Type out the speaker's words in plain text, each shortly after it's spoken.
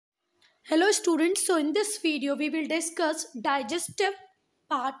Hello students, so in this video we will discuss digestive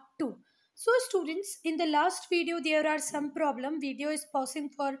part 2. So students, in the last video there are some problem. Video is pausing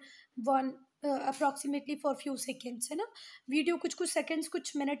for one approximately for few seconds है ना. Video कुछ seconds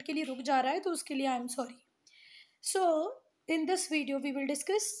कुछ minute के लिए रुक जा रहा है तो उसके लिए I am sorry. So in this video we will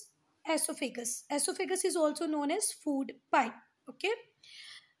discuss esophagus. Esophagus is also known as food pipe. Okay.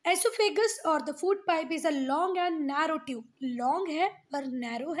 Oesophagus और the food pipe is a long and narrow tube. Long है पर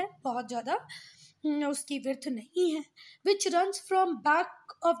नैरो है, बहुत ज़्यादा उसकी width नहीं है. विच runs from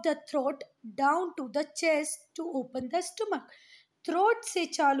back of the throat down to the chest to open the stomach. Throat से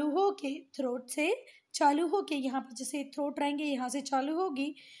चालू होके यहाँ पर जैसे थ्रोट रहेंगे यहाँ से चालू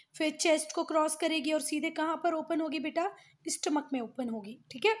होगी, फिर चेस्ट को क्रॉस करेगी और सीधे कहाँ पर ओपन होगी बेटा, स्टमक में ओपन होगी.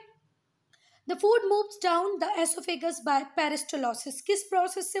 ठीक है. The food moves down the esophagus by peristalsis. किस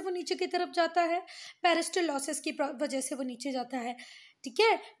प्रोसेस से वो नीचे की तरफ जाता है? पेरिस्टलोसिस की वजह से वो नीचे जाता है. ठीक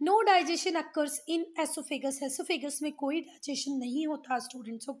है. No digestion occurs in oesophagus. Oesophagus में कोई डाइजेशन नहीं होता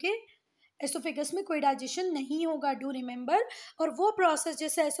स्टूडेंट्स. ओके, एसोफेगस में कोई डाइजेशन नहीं होगा, डू रिमेंबर. और वो प्रोसेस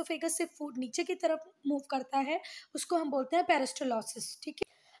जैसे एसोफेगस से फूड नीचे की तरफ मूव करता है उसको हम बोलते हैं पेरिस्टलोसिस. ठीक है.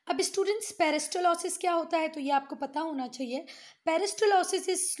 अब स्टूडेंट्स, पेरिस्टलोसिस क्या होता है तो ये आपको पता होना चाहिए. पेरिस्टलोसिस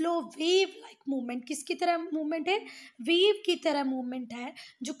is slow wave like movement. किसकी तरह मूवमेंट है? वेव की तरह मूवमेंट है,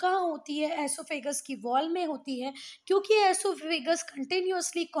 जो कहाँ होती है? एसोफेगस की वॉल में होती है. क्योंकि एसोफेगस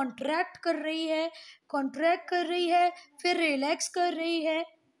कंटिन्यूअसली कॉन्ट्रैक्ट कर रही है फिर रिलैक्स कर रही है.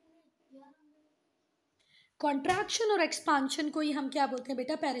 कॉन्ट्रैक्शन और एक्सपांशन को ही हम क्या बोलते हैं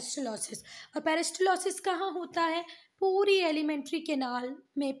बेटा? पेरिस्टलोसिस. और पेरिस्टलोसिस कहाँ होता है? पूरी एलिमेंट्री कैनाल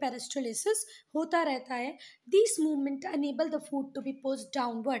में पेरिस्टलोसिस होता रहता है. This movement enable the food to be pushed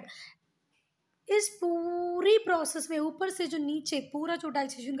downward. इस पूरी प्रोसेस में ऊपर से जो नीचे पूरा जो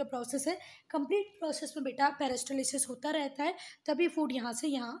डाइजेशन का प्रोसेस है, कंप्लीट प्रोसेस में बेटा पेरिस्टलोसिस होता रहता है, तभी फूड यहाँ से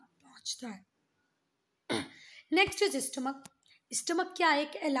यहाँ पहुँचता है. Next is stomach. स्टमक क्या है?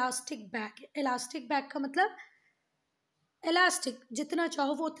 एक इलास्टिक बैग. इलास्टिक बैग का मतलब इलास्टिक, जितना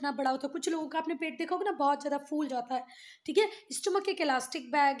चाहो वो उतना बड़ा होता है. कुछ लोगों का आपने पेट देखा होगा ना, बहुत ज़्यादा फूल जाता है. ठीक है. स्टमक एक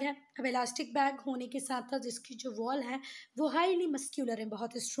इलास्टिक बैग है. अब इलास्टिक बैग होने के साथ साथ जिसकी जो वॉल है वो हाईली मस्क्यूलर है,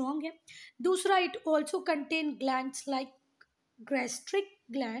 बहुत स्ट्रॉन्ग है. दूसरा, it also contain glands like gastric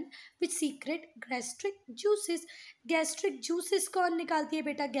gland which secret gastric juices. Gastric juices कौन निकालती है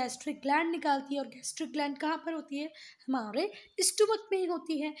बेटा? गैस्ट्रिक ग्लैंड निकालती है. और गैस्ट्रिक ग्लैंड कहाँ पर होती है? हमारे स्टमक में ही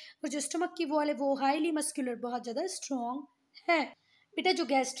होती है. और जो स्टमक की वॉल है वो हाईली मस्क्यूलर, बहुत ज़्यादा स्ट्रॉन्ग है. बेटा जो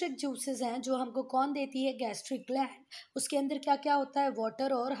गैस्ट्रिक जूसेस हैं जो हमको कौन देती है? Gastric gland. उसके अंदर क्या क्या होता है?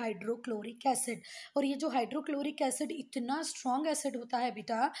 वाटर और हाइड्रोक्लोरिक एसिड. और ये जो हाइड्रोक्लोरिक एसिड इतना स्ट्रॉन्ग एसिड होता है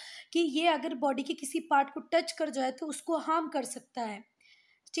बेटा कि ये अगर बॉडी के किसी पार्ट को टच कर जाए तो उसको हार्म कर सकता है.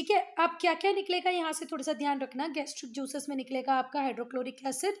 ठीक है. अब क्या क्या निकलेगा यहाँ से थोड़ा सा ध्यान रखना. गैस्ट्रिक जूसेस में निकलेगा आपका हाइड्रोक्लोरिक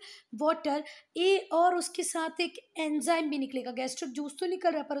एसिड, वाटर, ए, और उसके साथ एक एंजाइम भी निकलेगा. गैस्ट्रिक जूस तो निकल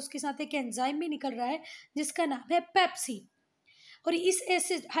रहा है पर उसके साथ एक एंजाइम भी निकल रहा है जिसका नाम है पेप्सिन. और इस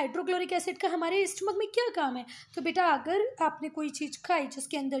एसिड हाइड्रोक्लोरिक एसिड का हमारे स्टमक में क्या काम है? तो बेटा अगर आपने कोई चीज़ खाई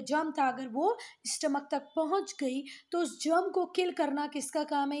जिसके अंदर जर्म था, अगर वो स्टमक तक पहुंच गई तो उस जर्म को किल करना किसका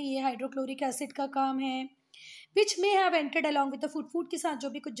काम है? ये हाइड्रोक्लोरिक एसिड का काम है. विच may have entered along with the food. Food के साथ जो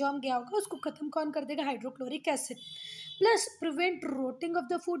भी कुछ जर्म गया होगा उसको खत्म कौन कर देगा? Hydrochloric acid. Plus prevent रोटिंग of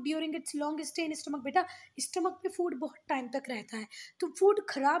the food during its long stay in stomach. बेटा स्टमक पे फूड बहुत टाइम तक रहता है तो फूड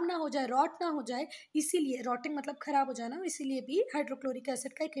खराब ना हो जाए, रॉट ना हो जाए, इसीलिए रॉटिंग मतलब खराब हो जाना, इसीलिए भी हाइड्रोक्लोरिक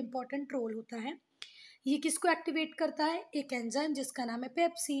एसिड का एक इंपॉर्टेंट रोल होता है. ये किसको एक्टिवेट करता है? एक एंजाइम जिसका नाम है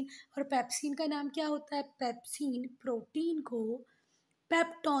पेप्सिन. और पेप्सिन का नाम क्या होता है? पेप्सिन प्रोटीन को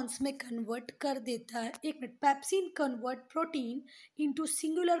पेप्टॉन्स में कन्वर्ट कर देता है. एक minute. Pepsin convert protein into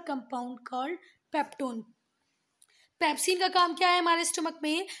singular compound called peptone. Pepsin का काम क्या है हमारे स्टमक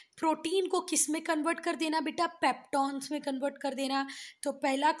में? प्रोटीन को किस में कन्वर्ट कर देना बेटा? पेप्टॉन्स में कन्वर्ट कर देना. तो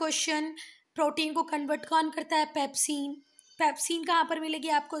पहला क्वेश्चन, प्रोटीन को कन्वर्ट कौन करता है? पेप्सिन. पेप्सिन कहाँ पर मिलेगी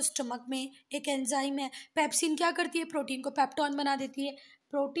आपको? स्टमक में. एक एंजाइम है. पेप्सिन क्या करती है? प्रोटीन को पेप्टॉन बना देती है.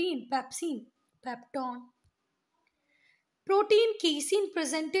 Protein, pepsin, पेप्टॉन. Protein casein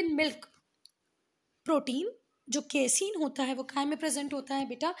present in milk. Protein जो केसिन होता है वो काय में प्रेजेंट होता है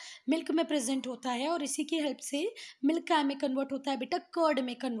बेटा? मिल्क में प्रेजेंट होता है. और इसी की हेल्प से मिल्क काय में कन्वर्ट होता है बेटा? कर्ड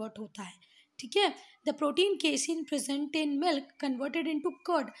में कन्वर्ट होता है. ठीक है. The protein casein present in milk converted into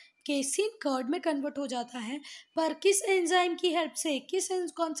curd. Casein curd में कन्वर्ट हो जाता है पर किस एंजाइम की हेल्प से?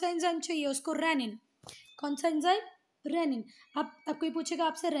 कौन सा एंजाइम चाहिए उसको? रेनिन. कौन सा एंजाइम? रेनिन. अब कोई पूछेगा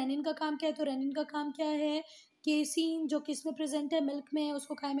आपसे रेनिन का काम क्या है, तो रेनिन का काम क्या है? केसिन जो किस में प्रेजेंट है? मिल्क में,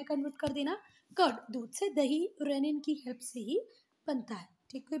 उसको काय में कन्वर्ट कर देना? कर्ड. दूध से दही रेनिन की हेल्प से ही बनता है.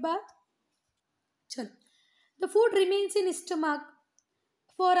 ठीक, कोई बात? चलो. The food remains in stomach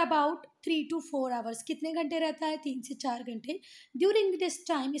for about 3 to 4 hours, कितने घंटे रहता है? 3 से 4 घंटे। During this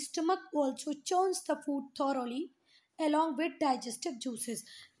time stomach also churns the food thoroughly along with digestive juices।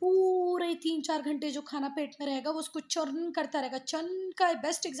 पूरे 3-4 घंटे जो खाना पेट में रहेगा वो उसको चर्न करता रहेगा। चर्न का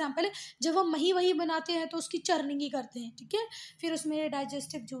बेस्ट एग्जांपल है जब हम वही बनाते हैं तो उसकी चर्निंग ही करते हैं, ठीक है। फिर उसमें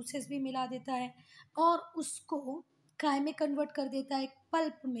डाइजेस्टिव जूसेस भी मिला देता है और उसको काय में कन्वर्ट कर देता है,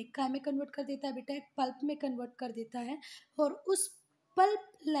 पल्प में। काय में कन्वर्ट कर देता है बेटा? एक पल्प में कन्वर्ट कर देता है। और उस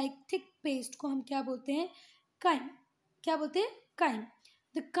पल्प लाइक थिक पेस्ट को हम क्या बोलते हैं? काइम। क्या बोलते हैं? Crime.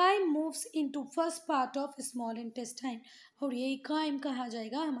 The crime moves into first part of small intestine. और ये काइम कहाँ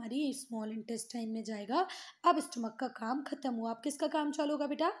जाएगा? हमारी स्मॉल इंटेस्टाइन में जाएगा। अब स्टमक का काम खत्म हुआ, अब किसका काम चालू होगा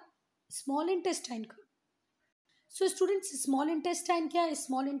बेटा? स्मॉल इंटेस्टाइन का। सो स्टूडेंट्स, स्मॉल इंटेस्टाइन क्या है?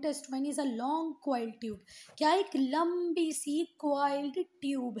 Small intestine is a long coiled tube. क्या? एक लंबी सी कॉइल्ड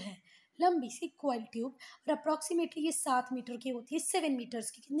ट्यूब है, लंबी सी कॉइल्ड ट्यूब। और अप्रॉक्सीमेटली ये 7 मीटर की होती है। 7 मीटर्स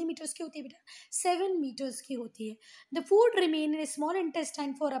की। कितने मीटर्स की होती है बेटा? 7 मीटर्स की होती है। The food remain in small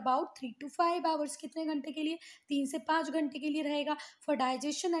intestine for about 3 to 5 hours. कितने घंटे के लिए? 3 से 5 घंटे के लिए रहेगा। फॉर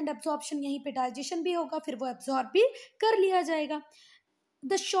डाइजेशन एंड एब्जॉर्प्शन, यहीं पे डाइजेशन भी होगा, फिर वो एब्जॉर्ब भी कर लिया जाएगा।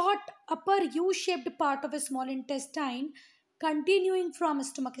 The short upper U-shaped part of a small intestine continuing from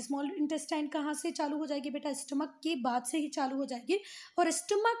stomach। small intestine कहाँ से चालू हो जाएगी बेटा? स्टमक के बाद से ही चालू हो जाएगी। और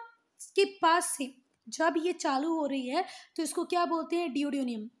स्टमक के पास से जब ये चालू हो रही है तो इसको क्या बोलते हैं?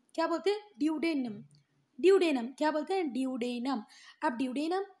 ड्यूडेनियम। क्या बोलते हैं? ड्यूडेनम। ड्यूडेनम। क्या बोलते हैं? ड्यूडेनम। अब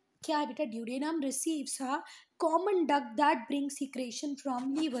ड्यूडेनम क्या है बेटा? Duodenum receives a common duct that bring secretion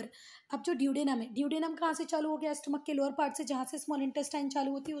from liver. अब जो ड्यूडेनम है, ड्यूडेनम कहाँ से चालू हो गया? स्टमक के लोअर पार्ट से, जहाँ से स्मॉल इंटेस्टाइन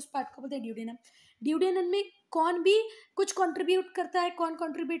चालू होती है उस पार्ट को बोलते हैं ड्यूडेनम। ड्यूडेनम में कौन भी कुछ कंट्रीब्यूट करता है? कौन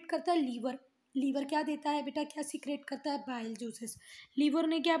कंट्रीब्यूट करता है? लीवर। लीवर क्या देता है बेटा? क्या सीक्रेट करता है? Bile juices. लीवर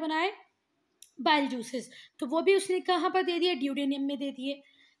ने क्या बनाए? Bile juices. तो वो भी उसने कहाँ पर दे दिए? ड्यूडेनियम में दे दिए।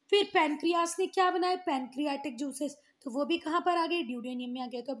 फिर पैनक्रियास ने क्या बनाए? Pancreatic juices. तो वो भी कहाँ पर आ गए? ड्यूडेनियम में आ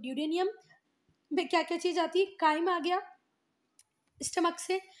गया। तो अब ड्यूडेनियम में क्या क्या चीज़ आती है? काइम आ गया स्टमक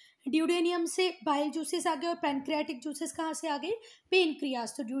से, ड्यूडेनियम से बाइल जूसेस आ गए, और पैनक्रियाटिक जूसेस कहाँ से आ गए?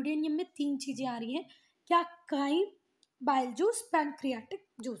 पेनक्रियास। तो ड्यूडेनियम में 3 चीज़ें आ रही हैं। क्या? Crime, bile juice, pancreatic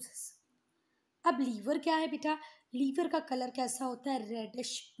juices. अब लीवर क्या है बेटा? लीवर का कलर कैसा होता है?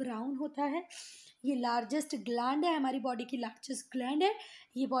 रेडिश ब्राउन होता है। ये लार्जेस्ट ग्लैंड है, हमारी बॉडी की लार्जेस्ट ग्लैंड है।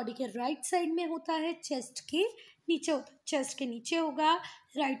 ये बॉडी के राइट साइड में होता है, चेस्ट के नीचे होता है। चेस्ट के नीचे होगा,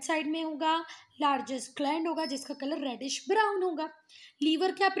 राइट साइड में होगा, लार्जेस्ट ग्लैंड होगा जिसका कलर रेडिश ब्राउन होगा।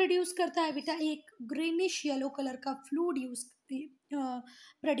 लीवर क्या प्रोड्यूस करता है बेटा? एक ग्रीनिश येलो कलर का फ्लूइड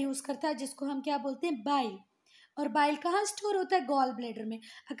प्रोड्यूस करता है जिसको हम क्या बोलते हैं? बाइल। और बाइल कहाँ स्टोर होता है? गॉल ब्लैडर में।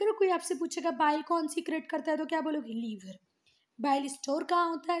 अगर कोई आपसे पूछेगा बाइल कौन सीक्रेट करता है तो क्या बोलोगे? लीवर। बाइल स्टोर कहाँ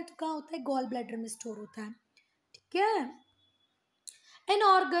होता है? तो कहाँ होता है? गॉल ब्लैडर में स्टोर होता है, ठीक है। An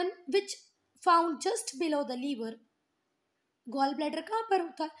organ which found just below the liver. Gall bladder कहाँ पर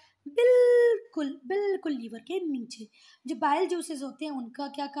होता है? बिल्कुल बिल्कुल लीवर के नीचे। जो बाइल जूसेस होते हैं उनका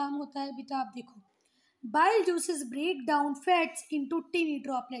क्या काम होता है बेटा? आप देखो, bile juices break down fats into टिनी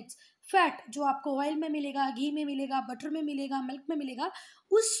droplets. Fat जो आपको ऑयल में मिलेगा, घी में मिलेगा, बटर में मिलेगा, मिल्क में मिलेगा,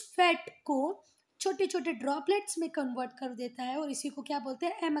 उस फैट को छोटे छोटे ड्रॉपलेट्स में कन्वर्ट कर देता है, और इसी को क्या बोलते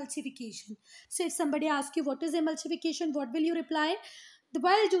हैं? Emulsification. So if somebody asks you what is emulsification, what will you reply? The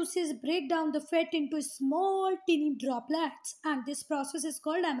bile juices break down the fat into small teeny droplets and this process is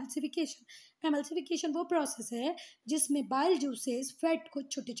called emulsification. Emulsification वो process है जिसमें bile juices fat को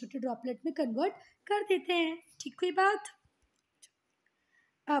छोटे छोटे droplet में convert कर देते हैं। ठीक हुई बात?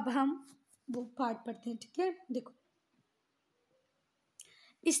 अब हम वो पार्ट पढ़ते हैं, ठीक है। देखो,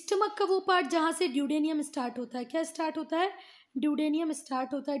 स्टमक का वो पार्ट जहाँ से ड्यूडेनियम स्टार्ट होता है। क्या स्टार्ट होता है? ड्यूडेनियम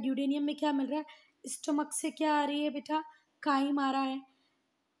स्टार्ट होता है। ड्यूडेनियम में क्या मिल रहा है? स्टमक से क्या आ रही है बेटा? काइम आ रहा है।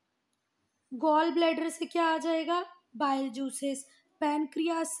 गॉल ब्लैडर से क्या आ जाएगा? Bile juices.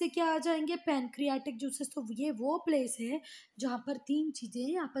 पैनक्रियास से क्या आ जाएंगे? Pancreatic juices. तो ये वो प्लेस है जहाँ पर 3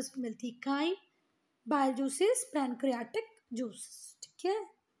 चीज़ें आपस में मिलती, crime, bile juices, pancreatic juices, ठीक है।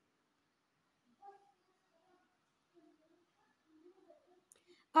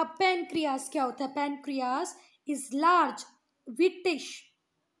 अब पैनक्रियास क्या होता है? Pancreas is large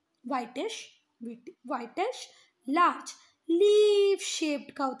whitish large leave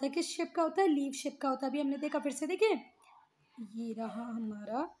shaped का होता है। किस शेप का होता है? लीव शेप का होता है। अभी हमने देखा, फिर से देखिए, ये रहा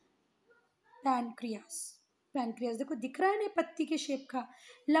हमारा पैनक्रियास। पैनक्रियास देखो दिख रहा है ना, पत्ती के शेप का,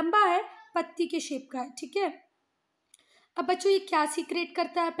 लंबा है, पत्ती के शेप का है, ठीक है। अब बच्चों ये क्या सीक्रेट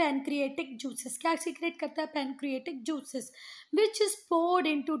करता है? Pancreatic juices. क्या सीक्रेट करता है? Pancreatic juices which is poured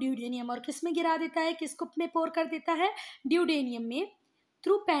into ड्यूडेनियम। और किस में गिरा देता है? किसको में पोर कर देता है? ड्यूडेनियम में।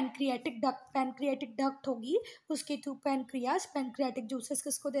 Through pancreatic duct, pancreatic duct होगी उसके थ्रू पैनक्रियाज पैनक्रियाटिक जूसेस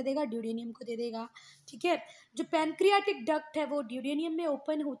किसको दे देगा, ड्यूडेनियम को दे देगा। ठीक है, जो पैनक्रियाटिक डक्ट है वो ड्यूडेनियम में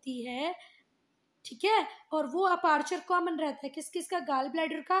ओपन होती है। ठीक है, और वो अपार्चर कॉमन रहता है किस किस का, गाल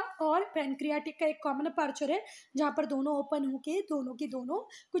ब्लैडर का और पैनक्रियाटिक का एक कॉमन अपार्चर है जहाँ पर दोनों ओपन होके दोनों की दोनों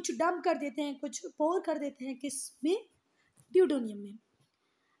कुछ डंप कर देते हैं, कुछ पोर कर देते हैं किस में, ड्यूडेनियम में।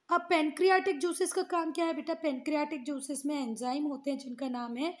 अब पैनक्रियाटिक जूसेस का काम क्या है बेटा, पैनक्रियाटिक जूसेस में एंजाइम होते हैं जिनका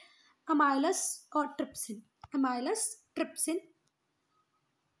नाम है अमाइलस और ट्रिप्सिन, अमाइलस ट्रिप्सिन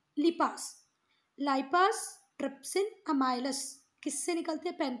लिपास, लाइपास ट्रिप्सिन अमाइलस किससे निकलते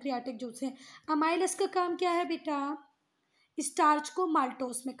हैं, पैनक्रियाटिक जूस से। अमाइलस का काम क्या है बेटा, स्टार्च को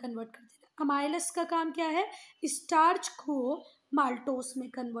माल्टोस में कन्वर्ट कर देना, अमाइलस का काम क्या है, स्टार्च को माल्टोस में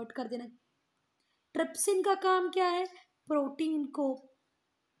कन्वर्ट कर देना। ट्रिप्सिन का काम क्या है, प्रोटीन को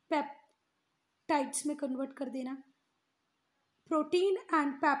पेप्टाइड्स में कन्वर्ट कर देना। प्रोटीन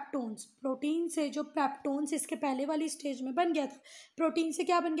एंड पेप्टोन्स, प्रोटीन से जो पेप्टोन्स इसके पहले वाली स्टेज में बन गया था, प्रोटीन से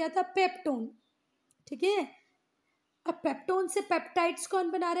क्या बन गया था, पेप्टोन। ठीक है, अब पेप्टोन से पेप्टाइड्स कौन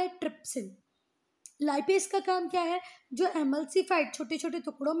बना रहा है, ट्रिप्सिन। लाइपेज का काम क्या है, जो एमल्सिफाइड छोटे छोटे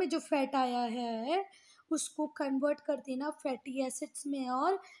टुकड़ों में जो फैट आया है उसको कन्वर्ट कर देना फैटी एसिड्स में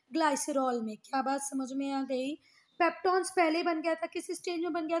और ग्लाइसरॉल में। क्या बात समझ में आ गई। पेप्टोन्स पहले बन गया था, किस स्टेज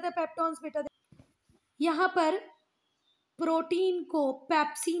में बन गया था पेप्टोन्स बेटा, यहाँ पर प्रोटीन को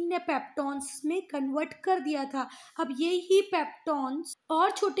पेप्सिन ने पेप्टोन्स में कन्वर्ट कर दिया था। अब ये ही पेप्टोन्स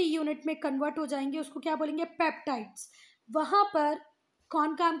और छोटे यूनिट में कन्वर्ट हो जाएंगे, उसको क्या बोलेंगे, पेप्टाइड्स। वहां पर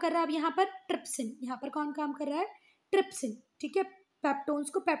कौन काम कर रहा है, अब यहाँ पर ट्रिप्सिन, यहाँ पर कौन काम कर रहा है, ट्रिप्सिन। ठीक है, पेप्टोन्स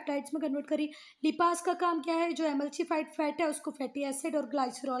को पेप्टाइड्स में कन्वर्ट करी। लिपास का काम क्या है, जो एमल्सिफाइड फैट है उसको फैटी एसिड और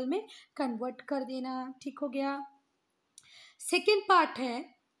ग्लाइसरॉल में कन्वर्ट कर देना। ठीक हो गया। सेकेंड पार्ट है,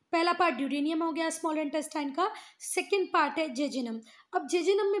 पहला पार्ट ड्यूडेनियम हो गया स्मॉल इंटेस्टाइन का, सेकेंड पार्ट है जेजिनम। अब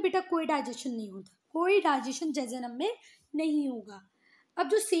जेजिनम में बेटा कोई डाइजेशन नहीं होता, कोई डाइजेशन जेजिनम में नहीं होगा। अब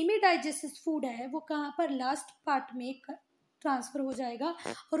जो सेमी डाइजेस्टिव फूड है वो कहाँ पर, लास्ट पार्ट में ट्रांसफर हो जाएगा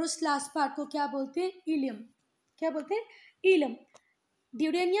और उस लास्ट पार्ट को क्या बोलते हैं, इलियम। क्या बोलते हैं, इलम।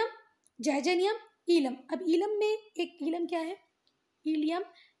 ड्यूडेनियम, जेजेनियम, इलम। अब इलम में एक इलम क्या है, ilium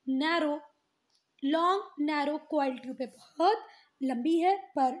narrow, long narrow coil tube है, बहुत लंबी है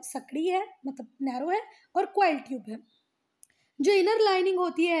पर सकड़ी है, मतलब नैरो है और क्वाइल ट्यूब है। जो इनर लाइनिंग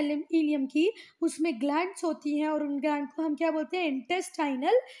होती है इलियम की उसमें ग्लैंड्स होती हैं और उन ग्लैंड को हम क्या बोलते हैं,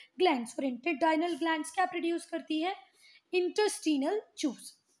 इंटेस्टाइनल ग्लैंड्स। और इंटेस्टाइनल ग्लैंड्स क्या प्रोड्यूस करती है, इंटेस्टिनल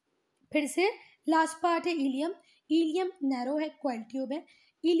जूस। फिर से लास्ट पार्ट है इलियम, इलियम नैरो है, क्वाइल ट्यूब है।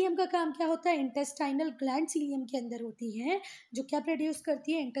 इलियम का काम क्या होता है, इंटेस्टाइनल ग्लैंड्स इलियम के अंदर होती हैं जो क्या प्रोड्यूस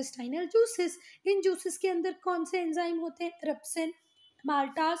करती है, इंटेस्टाइनल जूसेस। इन जूसेस के अंदर कौन से एंजाइम होते हैं, ट्रिप्सिन,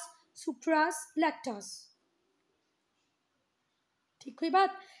 माल्टास, सुक्रास, लैक्टास। ठीक हुई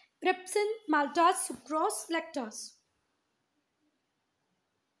बात, ट्रिप्सिन, माल्टास, सुक्रोस, लैक्टास।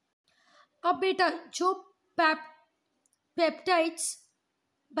 अब बेटा जो पेप्टाइड्स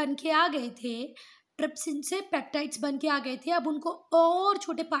बन के आ गए थे, ट्रिप्सिन से पेप्टाइड्स बन के आ गए थे, अब उनको और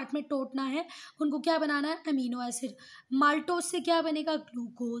छोटे पार्ट में तोड़ना है, उनको क्या बनाना है, अमीनो एसिड। माल्टोज से क्या बनेगा,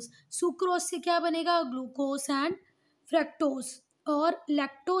 ग्लूकोज। सुक्रोज से क्या बनेगा, ग्लूकोज एंड फ्रक्टोज। और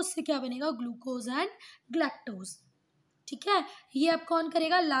लैक्टोज से क्या बनेगा, ग्लूकोज एंड ग्लैक्टोज। ठीक है, ये अब कौन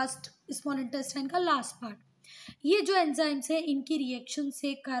करेगा, लास्ट स्मॉल इंटेस्टाइन का लास्ट पार्ट। ये जो एंजाइम्स है इनकी रिएक्शन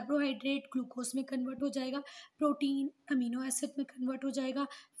से कार्बोहाइड्रेट ग्लूकोज में कन्वर्ट हो जाएगा, प्रोटीन अमीनो एसिड में कन्वर्ट हो जाएगा,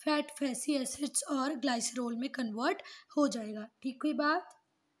 फैट फैटी एसिड्स और ग्लाइसरॉल में कन्वर्ट हो जाएगा। ठीक हुई बात।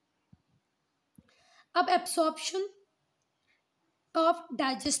 अब absorption of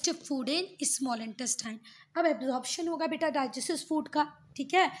digestive food in small intestine. अब एब्जॉर्प्शन होगा बेटा डाइजेस्टिव फूड का।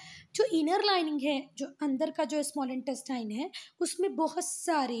 ठीक है, जो इनर लाइनिंग है, जो अंदर का जो स्मॉल इंटेस्टाइन है उसमें बहुत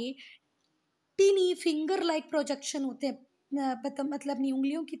सारे टीनी फिंगर लाइक प्रोजेक्शन होते हैं, मतलब अपनी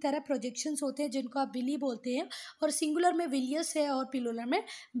उंगलियों की तरह प्रोजेक्शंस होते हैं जिनको आप विली बोलते हैं, और सिंगुलर में विलियस है और प्लूरल में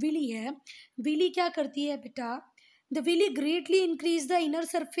विली है। विली क्या करती है बेटा, the Willie greatly increase the inner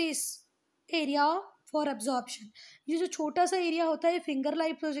surface area for absorption. ये जो छोटा सा एरिया होता है फिंगर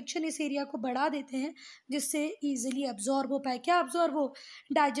लाइक प्रोजेक्शन, इस एरिया को बढ़ा देते हैं जिससे इजीली एब्जॉर्ब हो पाए। क्या एब्जॉर्ब हो,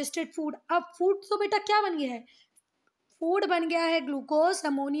 डाइजेस्टेड फूड। अब फूड तो बेटा क्या बन गया है, फूड बन गया है glucose,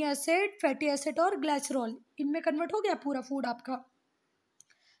 ammonia acid, fatty acid और ग्लाइसरॉल, इनमें कन्वर्ट हो गया पूरा फूड आपका।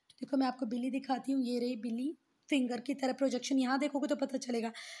 तो देखो मैं आपको बिल्ली दिखाती हूँ, ये रही बिल्ली, फिंगर की तरह प्रोजेक्शन, यहाँ देखोगे तो पता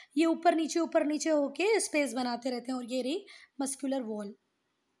चलेगा, ये ऊपर नीचे होके स्पेस बनाते रहते हैं, और ये रही मस्कुलर वॉल।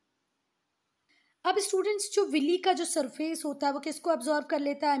 अब स्टूडेंट्स जो विली का जो सरफेस होता है वो किसको अब्जॉर्ब कर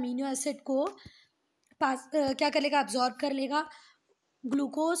लेता है, अमीनो एसिड को क्या कर लेगा, अब्जॉर्ब कर लेगा,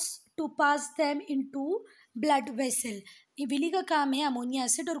 glucose to pass them into blood vessel. Willie का काम है अमोनिया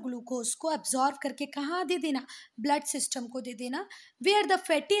एसिड और ग्लूकोज को अब्जॉर्व करके कहाँ दे देना, ब्लड सिस्टम को दे देना, where the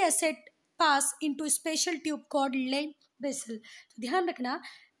fatty acid pass into special tube called blood vessel. तो ध्यान रखना,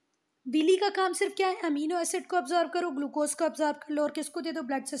 विली का काम सिर्फ क्या है, अमीनो एसिड को अब्जॉर्व करो, ग्लूकोज को अब्जॉर्व कर लो और किसको दे दो,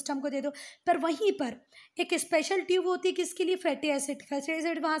 ब्लड सिस्टम को दे दो। पर वहीं पर एक स्पेशल ट्यूब होती है किसके लिए, फैटी एसिड। फैटी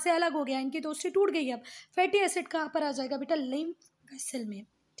एसिड वहाँ से अलग हो गया, इनकी दोस्ती टूट गई। अब फैटी एसिड कहाँ पर आ जाएगा बेटा, लिम्फ वेसल में।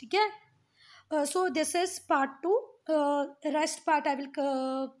 ठीक है, so this is part 2. Rest part I will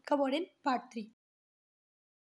cover in part 3.